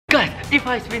if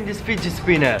I spin this fidget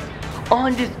spinner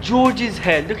on this George's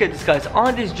head, look at this guys,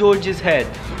 on this George's head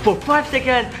for 5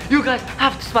 seconds, you guys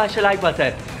have to smash the like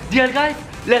button. Dear guys,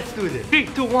 let's do this. 3,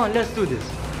 2, 1, let's do this.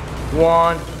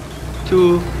 1,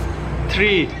 2,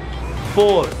 3,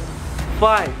 4,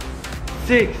 5,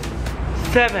 6,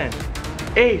 7,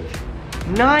 8,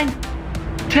 9,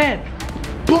 10.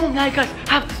 Boom, like guys,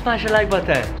 have to smash the like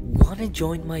button. Wanna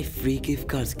join my free gift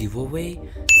cards giveaway?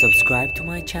 Subscribe to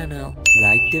my channel,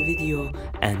 like the video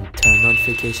and turn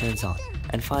notifications on.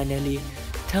 And finally,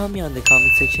 tell me on the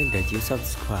comment section that you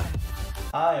subscribe.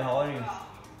 Hi, how are you?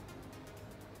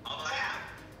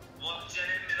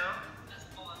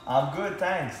 I'm good,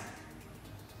 thanks.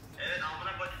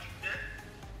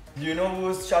 Do you know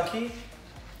who's Chucky?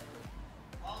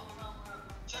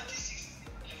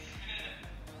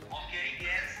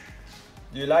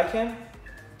 Do you like him?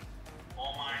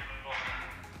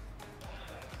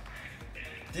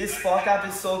 This Spark app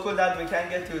is so cool that we can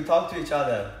get to talk to each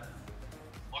other.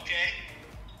 Okay.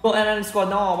 So and squad,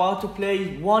 now I'm about to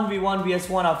play 1v1 vs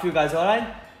 1 of you guys,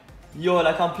 alright? Yo,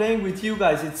 like I'm playing with you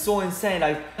guys, it's so insane.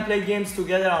 Like we play games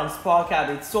together on Spark app,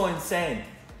 it's so insane.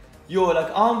 Yo, like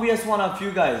I'm vs 1 of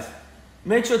you guys.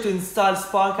 Make sure to install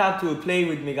Spark app to play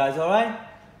with me guys, alright?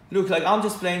 Look, like I'm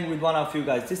just playing with one of you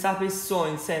guys. This app is so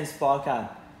insane, Spark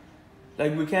app.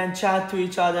 Like we can chat to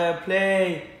each other,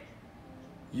 play.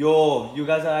 Yo, you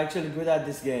guys are actually good at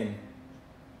this game.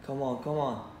 Come on, come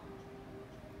on.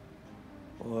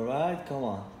 Alright, come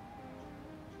on.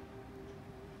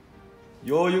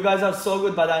 Yo, you guys are so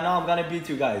good, but I know I'm gonna beat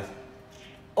you guys.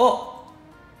 Oh!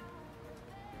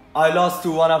 I lost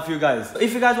to one of you guys.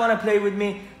 If you guys wanna play with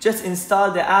me, just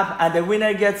install the app and the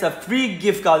winner gets a free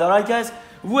gift card, alright guys?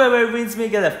 Whoever wins me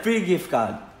get a free gift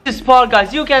card. This Spark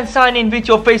guys, you can sign in with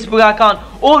your Facebook account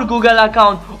or Google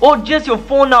account or just your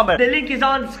phone number. The link is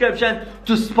on the description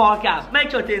to Spark app. Make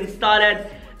sure to install it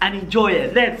and enjoy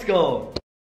it. Let's go.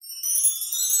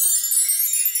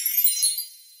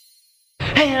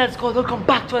 Hey, let's go. Welcome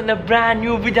back to another brand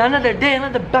new video, another day,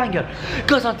 another banger.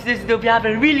 Because on today's video we have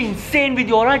a really insane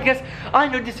video, alright guys? I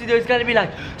know this video is gonna be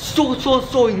like so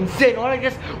insane, alright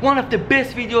guys? One of the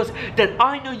best videos that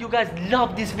I know you guys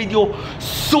love this video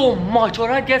so much,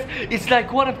 alright guys? It's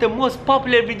like one of the most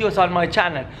popular videos on my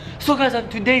channel. So guys, on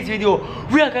today's video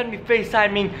we are gonna be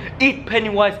FaceTiming It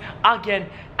Pennywise again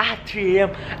at 3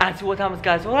 AM and see what happens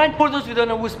guys, alright? For those who don't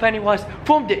know who's Pennywise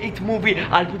from the It movie,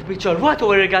 I'll put the picture right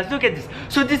over here guys. Look at this.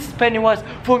 So this is Pennywise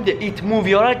from the It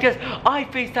movie, alright guys? I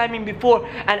FaceTimed him before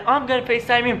and I'm gonna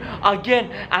FaceTime him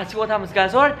again and see what happens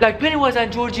guys, alright? Like Pennywise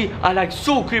and Georgie are like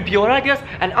so creepy, alright guys?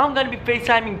 And I'm gonna be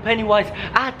FaceTiming Pennywise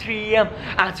at 3 AM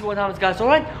and see what happens guys,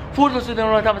 alright? For those who don't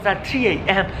know what happens at 3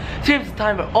 AM, 3 AM is the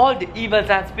time where all the evils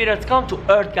and spirits come to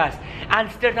earth guys, and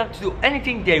it's their time to do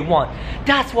anything they want.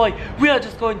 That's why we are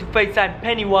just going to FaceTime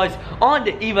Pennywise on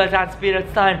the evils and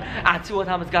spirits time and see what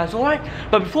happens guys, alright?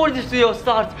 But before this video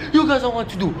starts, you guys know what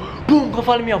to do. Boom, go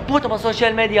follow me on both of my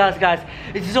social medias guys.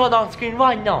 It is all on screen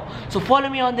right now, so follow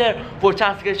me on there for a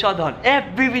chance to get shout out on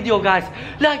every video guys,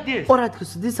 like this. Alright guys,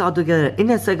 so this is how to get an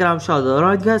Instagram shout out,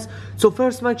 alright guys? So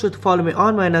first make sure to follow me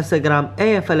on my Instagram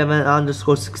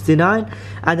AF11_69,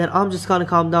 and then I'm just gonna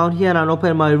come down here and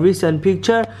open my recent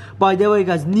picture. By the way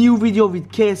guys, new video with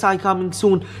KSI coming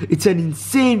soon. It's an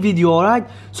insane video, alright?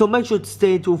 So make sure to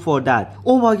stay tuned for that.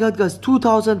 Oh my god guys,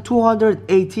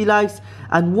 2,280 likes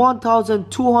and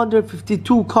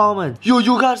 1,252 comments. Yo,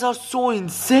 you guys are so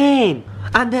insane.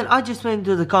 And then I just went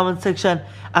into the comment section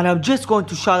and I'm just going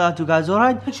to shout out you guys,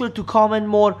 alright? Make sure to comment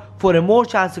more for a more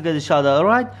chance to get a shout out,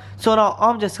 alright? So now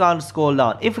I'm just gonna scroll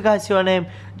down. If you guys see your name,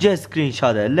 just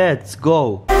screenshot it. Let's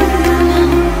go.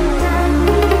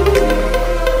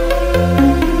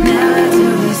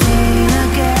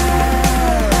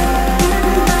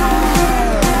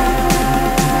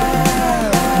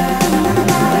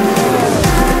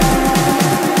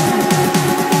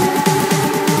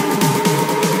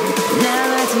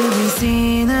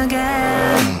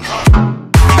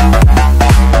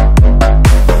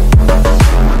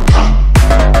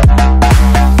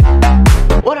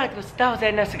 That was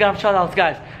an Instagram shoutouts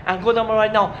guys, and go down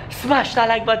right now, smash that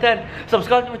like button,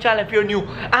 subscribe to my channel if you're new,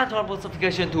 and turn on post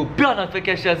notification to be on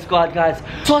notification squad guys.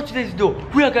 So on today's video,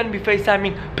 we are gonna be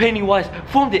FaceTiming Pennywise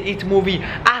from the It movie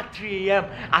at 3 AM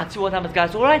and see what happens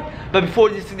guys, alright? But before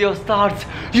this video starts,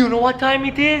 you know what time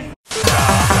it is?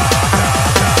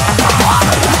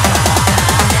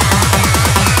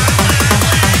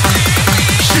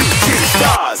 Shooting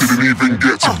stars didn't even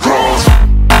get to cross.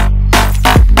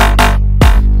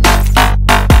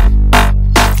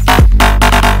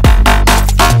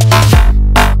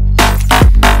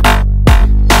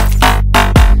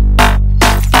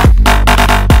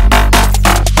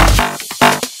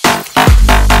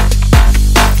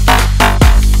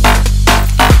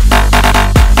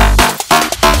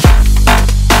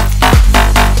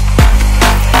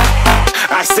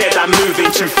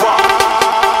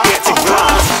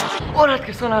 Alright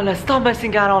guys, so now let's stop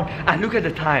messing around and look at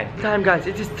the time. Guys,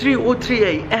 it is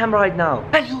 3:03 AM right now.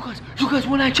 And you guys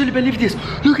won't actually believe this.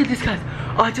 Look at this guys.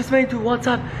 I just went to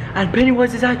WhatsApp and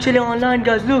Pennywise is actually online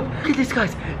guys. Look at this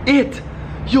guys.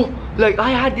 Yo, like I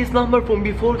had this number from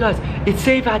before guys. It's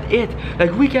saved at 8.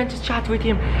 Like we can just chat with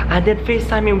him and then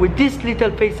FaceTime him with this little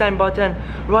FaceTime button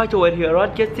right over here.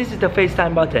 Right guys, this is the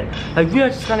FaceTime button. Like we are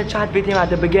just gonna chat with him at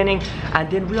the beginning and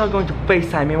then we are going to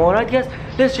FaceTime him. Alright guys,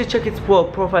 let's just check his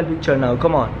profile picture now.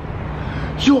 Come on.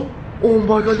 Yo, oh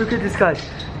my god, look at this guys.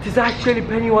 This is actually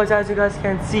Pennywise as you guys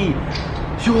can see.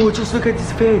 Yo, just look at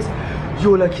his face.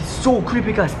 Yo, like he's so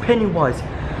creepy guys. Pennywise.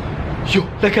 Yo,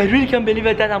 like I really can't believe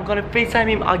it that I'm gonna FaceTime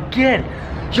him again.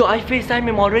 Yo, I FaceTime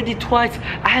him already twice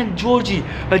and Georgie,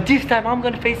 but this time I'm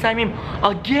gonna FaceTime him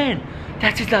again.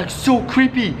 That is like so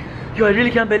creepy. Yo, I really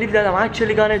can't believe that I'm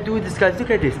actually gonna do this guys. Look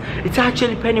at this. It's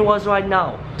actually Pennywise right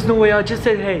now. There's no way. I just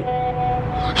said hey.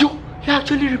 Yo, he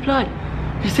actually replied.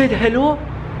 He said hello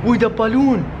with a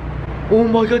balloon. Oh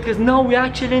my god guys, now we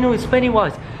actually know it's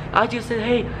Pennywise. I just said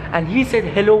hey and he said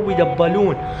hello with a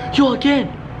balloon. Yo,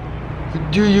 again.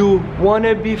 Do you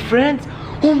wanna be friends?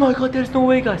 Oh my god, there's no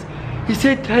way guys. He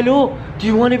said hello, do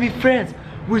you wanna be friends?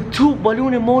 With 2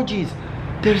 balloon emojis.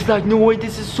 There's like no way,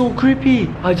 this is so creepy.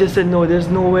 I just said no, there's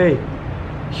no way.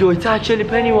 Yo, it's actually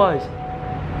Pennywise.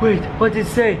 Wait, what did it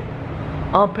say?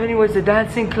 I'm Pennywise the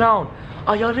dancing clown.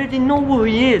 I already know who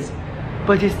he is.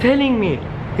 But he's telling me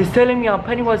I'm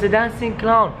Pennywise the dancing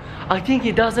clown. I think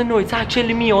he doesn't know it's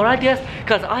actually me, alright guys?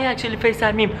 Because I actually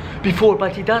FaceTimed him before,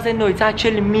 but he doesn't know it's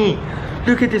actually me.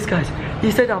 Look at this guys.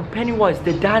 He said I'm Pennywise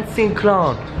the dancing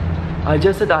clown. I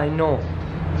just said I know.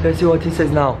 Let's see what he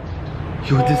says now.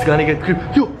 Yo, this is gonna get creepy.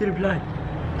 Yo, he replied.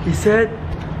 He said,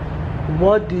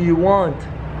 what do you want?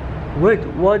 Wait,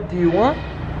 what do you want?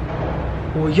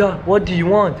 Oh yeah, what do you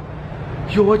want?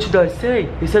 Yo, what should I say?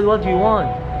 He said, what do you want?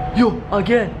 Yo,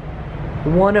 again.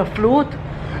 Wanna float?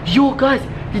 Yo guys,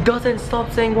 he doesn't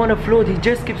stop saying wanna float. He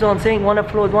just keeps on saying wanna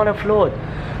float, wanna float.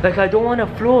 Like I don't wanna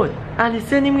float. And he's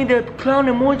sending me the clown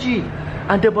emoji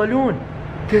and the balloon.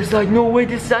 There's like no way,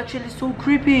 this is actually so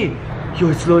creepy. Yo,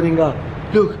 it's loading up.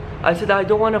 Look, I said I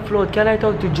don't wanna float. Can I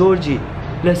talk to Georgie?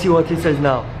 Let's see what he says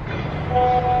now.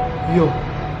 Yo,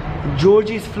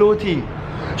 Georgie's floating.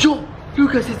 Yo,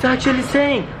 Lucas, it's actually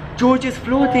saying Georgie's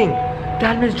floating.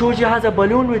 That means Georgie has a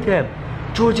balloon with him.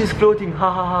 George is floating, ha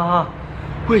ha ha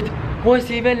ha. Wait, why is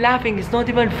he even laughing? It's not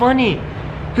even funny.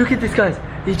 Look at this guys.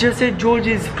 He just said George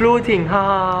is floating, ha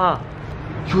ha ha.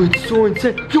 Yo, it's so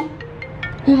insane. Yo,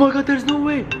 oh my god, there's no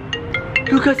way.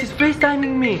 Look guys, he's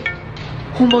FaceTiming me.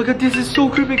 Oh my god, this is so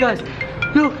creepy guys.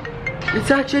 Look,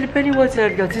 it's actually Pennywise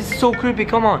here guys. This is so creepy,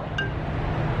 come on.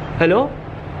 Hello?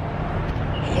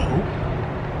 Hello?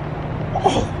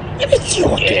 Oh, it's you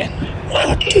again.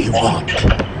 What do you want? Do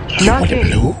you want a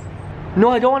blue? No,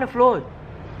 I don't want to float.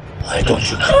 Why don't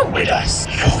you come with us?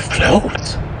 You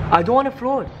float. I don't want to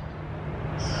float.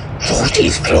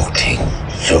 Georgie's floating.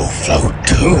 You float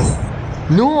too.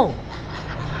 No.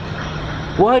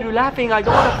 Why are you laughing? I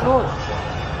don't want to float.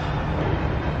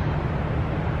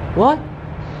 What?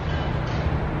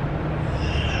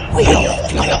 We all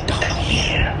float down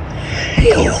here.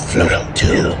 You float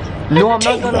too. No, I'm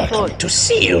not gonna float. To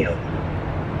see you.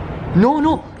 No,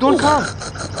 don't come.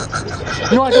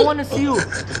 No, I don't want to see you.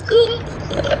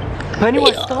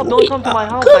 Pennywise, stop. Don't come to my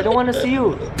house. I don't want to see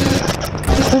you.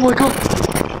 Oh my god.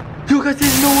 Yo, guys,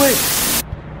 there's no way.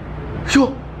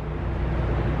 Yo.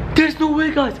 There's no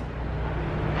way, guys.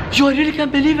 Yo, I really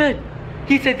can't believe it.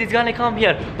 He said he's gonna come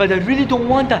here, but I really don't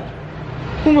want that.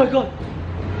 Oh my god.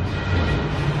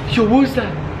 Yo, what's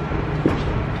that?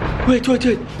 Wait.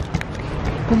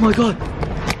 Oh my god.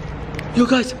 Yo,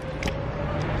 guys.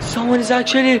 Someone is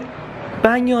actually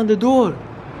banging on the door.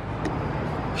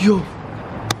 Yo.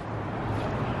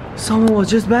 Someone was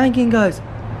just banging, guys.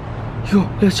 Yo,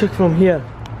 let's check from here.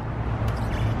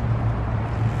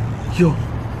 Yo.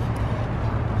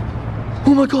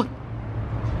 Oh my god.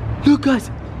 Look, guys.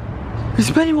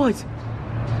 It's Pennywise.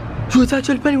 Yo, it's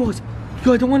actually Pennywise.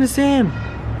 Yo, I don't want to see him.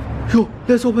 Yo,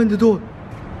 let's open the door.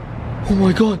 Oh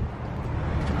my god.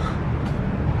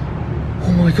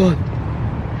 Oh my god.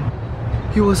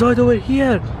 He was right over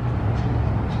here.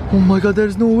 Oh my god,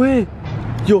 there's no way.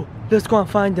 Yo, let's go and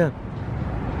find them.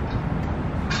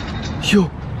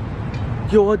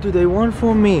 Yo, what do they want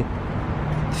from me?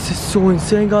 This is so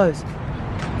insane, guys.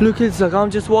 Look, it's like I'm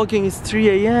just walking. It's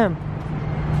 3 AM.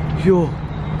 Yo,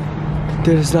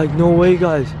 there's like no way,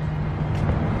 guys.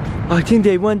 I think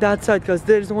they went that side because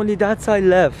there's only that side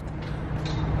left.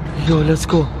 Yo, let's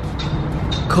go.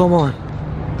 Come on.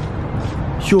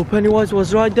 Yo, Pennywise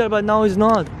was right there, but now he's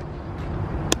not.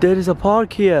 There is a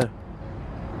park here.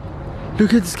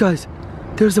 Look at this, guys.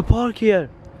 There's a park here.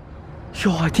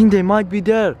 Yo, I think they might be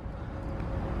there.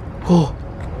 Oh,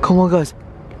 come on, guys.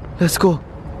 Let's go.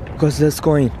 Guys, let's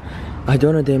go in. I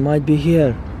don't know, they might be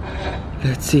here.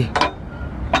 Let's see.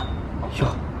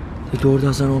 Yo, the door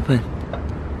doesn't open.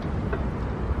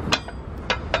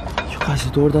 Yo, guys,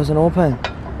 the door doesn't open.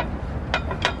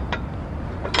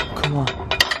 Come on.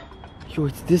 Yo,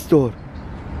 it's this door.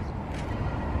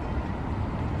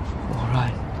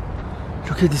 Alright.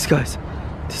 Look at this, guys.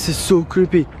 This is so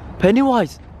creepy.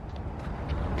 Pennywise.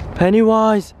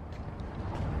 Pennywise.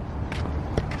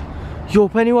 Yo,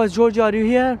 Pennywise, Georgia, are you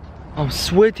here? I'm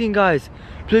sweating, guys.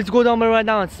 Please go down right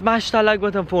now and smash that like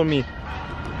button for me.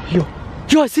 Yo,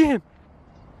 I see him.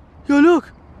 Yo,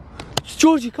 look. It's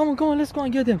Georgie. Come on, let's go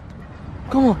and get him.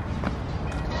 Come on.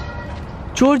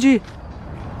 Georgie.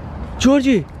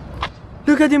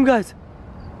 Look at him, guys.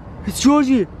 It's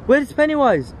Georgie. Where is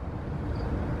Pennywise?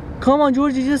 Come on,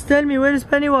 Georgie, just tell me, where is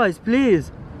Pennywise,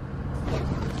 please?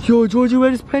 Yo, Georgie, where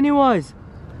is Pennywise?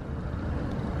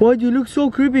 Why do you look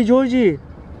so creepy, Georgie?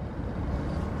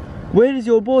 Where is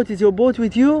your boat? Is your boat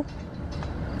with you?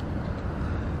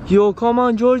 Yo, come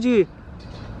on, Georgie.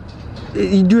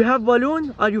 Do you have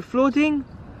balloon? Are you floating?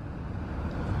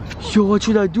 Yo, what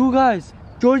should I do, guys?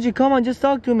 Georgie, come on, just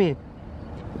talk to me.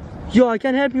 Yo, I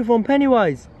can help you from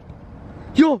Pennywise.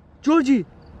 Yo, Georgie,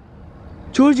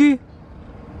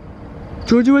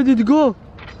 where did you go?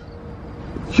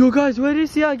 Yo, guys, where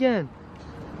is he again?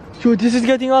 Yo, this is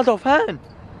getting out of hand.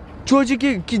 Georgie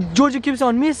keeps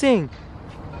on missing.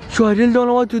 Yo, I really don't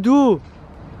know what to do.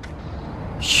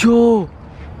 Yo,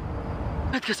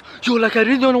 like I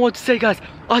really don't know what to say, guys.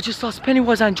 I just lost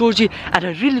Pennywise and Georgie, and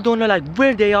I really don't know like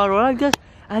where they are, alright, guys.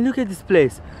 And look at this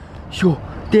place. Yo,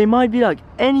 they might be like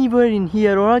anywhere in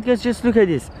here, alright, guys. Just look at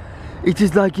this. It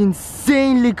is like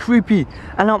insanely creepy,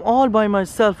 and I'm all by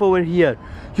myself over here.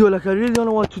 Yo, like I really don't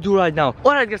know what to do right now.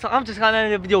 Alright, guys, so I'm just gonna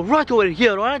end the video right over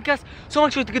here. Alright, guys, so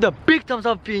make sure to give a big thumbs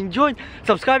up if you enjoyed,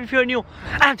 subscribe if you're new,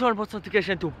 and turn on post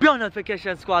notification to be on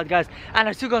notification squad, guys. And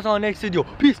I'll see you guys on the next video.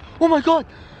 Peace. Oh my god.